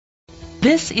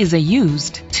This is a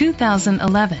used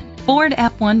 2011 Ford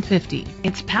F-150.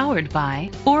 It's powered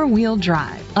by four-wheel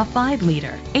drive, a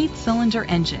 5-liter, 8-cylinder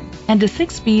engine, and a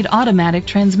 6-speed automatic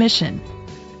transmission.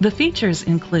 The features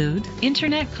include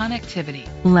internet connectivity,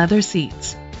 leather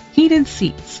seats, heated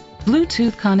seats,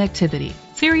 Bluetooth connectivity,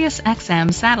 Sirius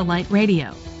XM satellite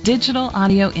radio, digital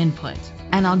audio input,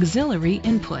 an auxiliary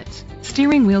input,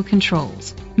 steering wheel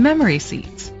controls, memory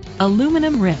seats,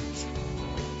 aluminum rims.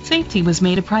 Safety was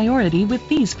made a priority with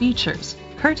these features: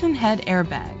 curtain head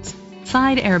airbags,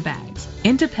 side airbags,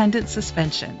 independent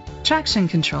suspension, traction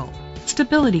control,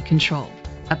 stability control,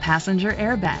 a passenger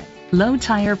airbag, low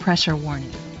tire pressure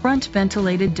warning, front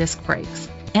ventilated disc brakes,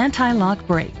 anti-lock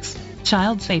brakes,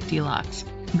 child safety locks.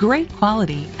 Great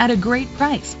quality at a great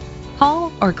price.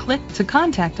 Call or click to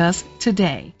contact us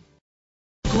today.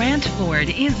 Grant Ford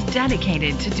is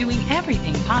dedicated to doing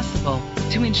everything possible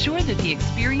to ensure that the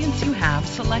experience you have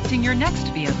selecting your next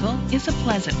vehicle is a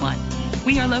pleasant one.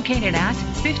 We are located at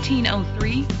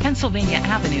 1503 Pennsylvania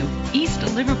Avenue, East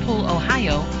Liverpool,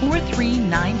 Ohio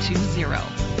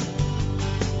 43920.